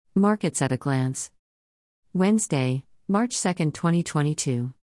Markets at a glance. Wednesday, March 2,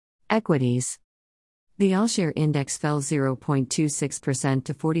 2022. Equities. The All-Share Index fell 0.26%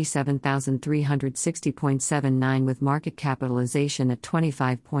 to 47,360.79 with market capitalization at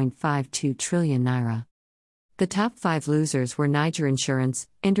 25.52 trillion naira. The top 5 losers were Niger Insurance,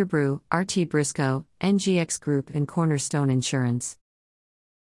 Interbrew, RT Briscoe, NGX Group and Cornerstone Insurance.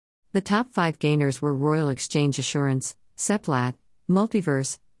 The top 5 gainers were Royal Exchange Assurance, Seplat,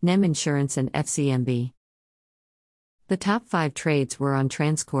 Multiverse, NEM Insurance and FCMB. The top 5 trades were on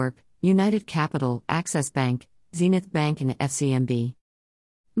Transcorp, United Capital, Access Bank, Zenith Bank and FCMB.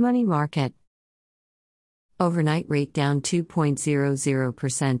 Money market. Overnight rate down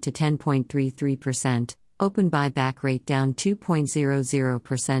 2.00% to 10.33%, open buyback rate down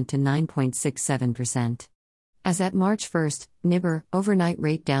 2.00% to 9.67%. As at March 1, NIBOR, overnight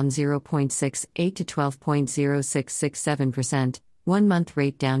rate down 0.68 to 12.0667%, 1-month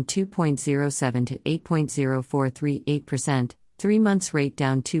rate down 2.07 to 8.0438%, 3 months rate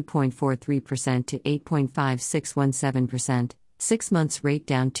down 2.43% to 8.5617%, 6 months rate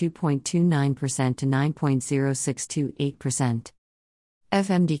down 2.29% to 9.0628%.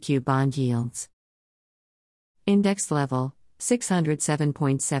 FMDQ bond yields. Index level,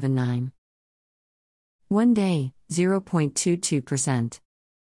 607.79. 1 day, 0.22%.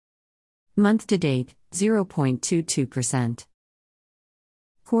 Month to date, 0.22%.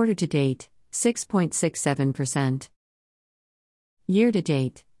 Quarter to date, 6.67%. Year to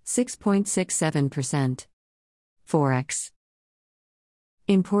date, 6.67%. Forex.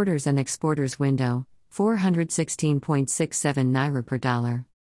 Importers and exporters window, 416.67 naira per dollar.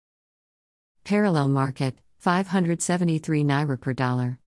 Parallel market, 573 naira per dollar.